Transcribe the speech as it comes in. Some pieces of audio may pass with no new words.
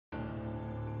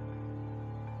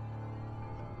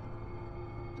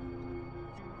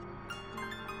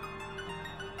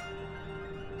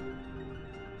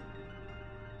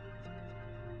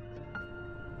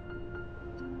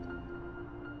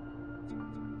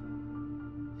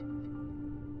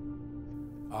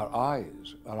Our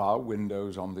eyes are our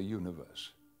windows on the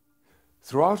universe.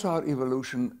 Throughout our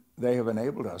evolution, they have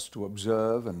enabled us to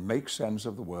observe and make sense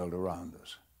of the world around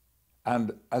us.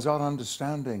 And as our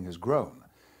understanding has grown,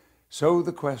 so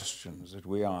the questions that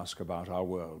we ask about our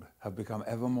world have become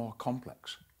ever more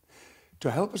complex. To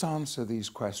help us answer these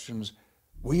questions,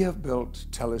 we have built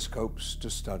telescopes to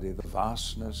study the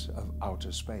vastness of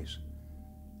outer space,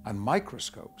 and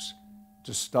microscopes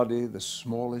to study the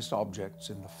smallest objects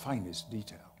in the finest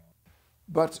detail.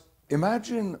 But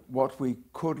imagine what we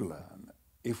could learn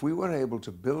if we were able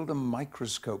to build a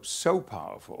microscope so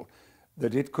powerful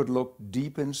that it could look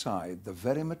deep inside the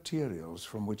very materials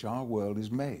from which our world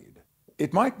is made.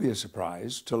 It might be a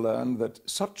surprise to learn that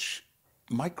such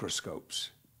microscopes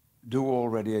do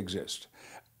already exist,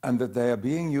 and that they are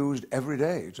being used every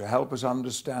day to help us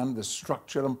understand the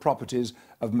structure and properties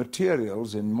of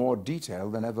materials in more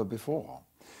detail than ever before.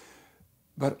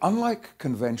 But unlike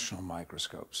conventional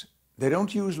microscopes, they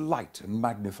don't use light and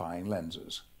magnifying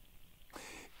lenses.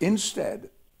 Instead,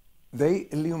 they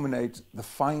illuminate the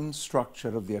fine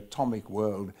structure of the atomic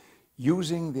world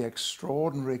using the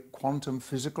extraordinary quantum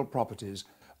physical properties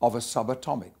of a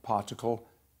subatomic particle,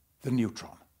 the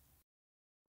neutron.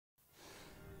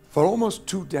 For almost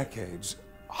 2 decades,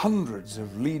 hundreds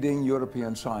of leading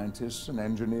European scientists and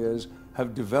engineers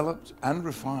have developed and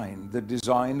refined the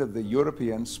design of the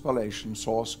European Spallation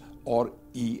Source, or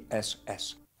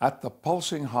ESS. At the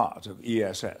pulsing heart of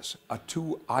ESS are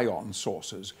 2 ion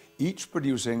sources, each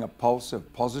producing a pulse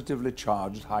of positively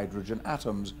charged hydrogen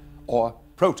atoms, or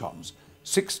protons,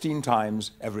 16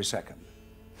 times every second.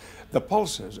 The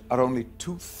pulses are only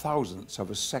 0.002 of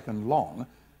a second long,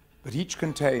 but each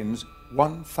contains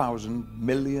 1,000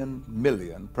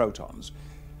 million protons.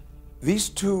 These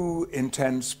 2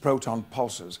 intense proton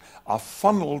pulses are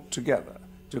funneled together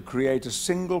to create a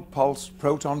single pulsed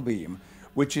proton beam,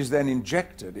 which is then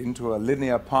injected into a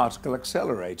linear particle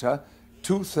accelerator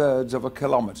 2/3 of a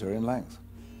kilometer in length.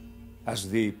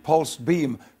 As the pulsed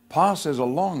beam passes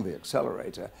along the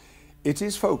accelerator, it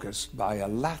is focused by a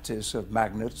lattice of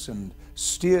magnets and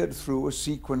steered through a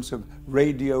sequence of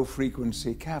radio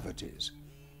frequency cavities.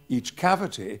 Each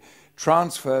cavity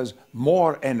transfers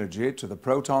more energy to the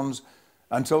protons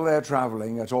until they're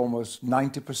traveling at almost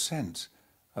 90%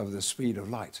 of the speed of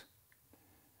light.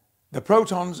 The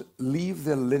protons leave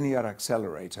the linear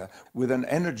accelerator with an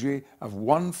energy of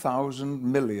 1,000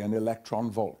 million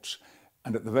electron volts,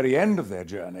 and at the very end of their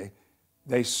journey,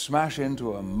 they smash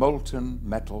into a molten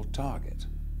metal target.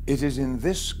 It is in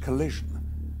this collision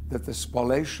that the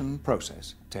spallation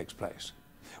process takes place,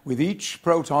 with each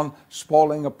proton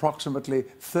spalling approximately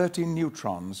 30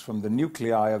 neutrons from the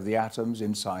nuclei of the atoms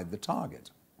inside the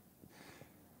target.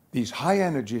 These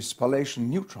high-energy spallation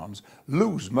neutrons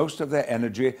lose most of their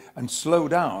energy and slow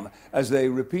down as they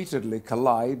repeatedly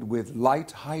collide with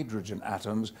light hydrogen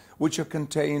atoms, which are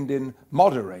contained in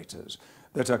moderators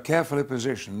that are carefully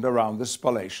positioned around the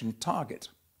spallation target.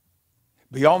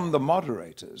 Beyond the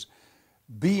moderators,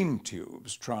 beam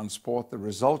tubes transport the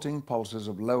resulting pulses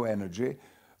of low energy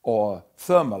or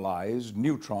thermalized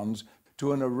neutrons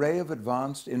to an array of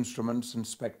advanced instruments and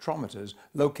spectrometers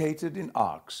located in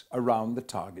arcs around the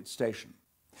target station.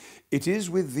 It is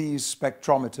with these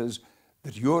spectrometers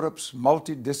that Europe's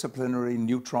multidisciplinary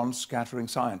neutron scattering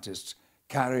scientists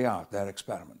carry out their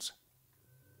experiments.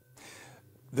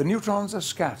 The neutrons are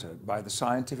scattered by the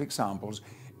scientific samples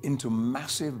into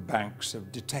massive banks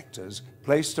of detectors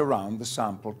placed around the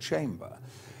sample chamber.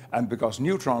 And because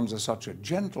neutrons are such a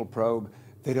gentle probe,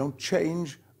 they don't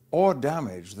change or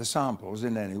damage the samples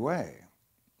in any way.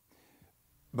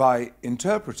 By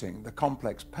interpreting the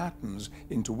complex patterns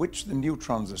into which the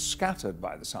neutrons are scattered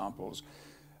by the samples,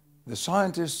 the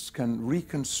scientists can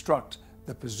reconstruct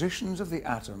the positions of the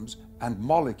atoms and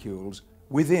molecules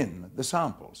within the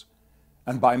samples.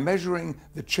 And by measuring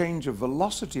the change of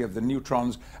velocity of the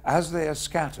neutrons as they are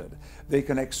scattered, they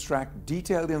can extract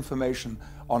detailed information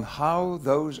on how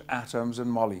those atoms and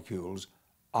molecules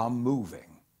are moving.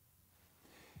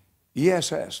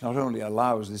 ESS not only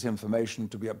allows this information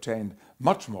to be obtained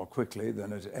much more quickly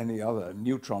than at any other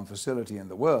neutron facility in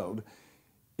the world,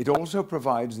 it also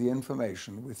provides the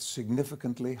information with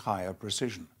significantly higher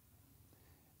precision.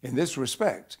 In this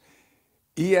respect,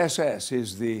 ESS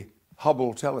is the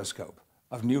Hubble telescope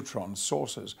of neutron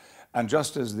sources, and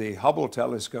just as the Hubble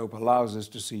telescope allows us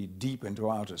to see deep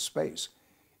into outer space,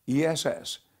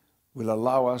 ESS will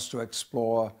allow us to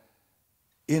explore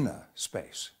inner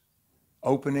space,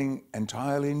 opening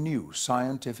entirely new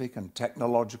scientific and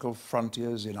technological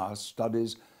frontiers in our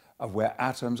studies of where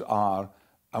atoms are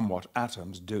and what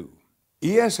atoms do.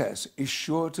 ESS is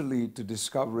sure to lead to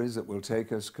discoveries that will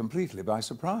take us completely by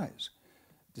surprise.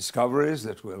 Discoveries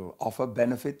that will offer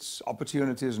benefits,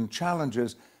 opportunities, and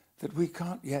challenges that we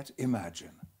can't yet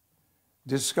imagine.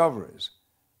 Discoveries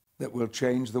that will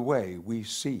change the way we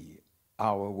see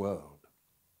our world.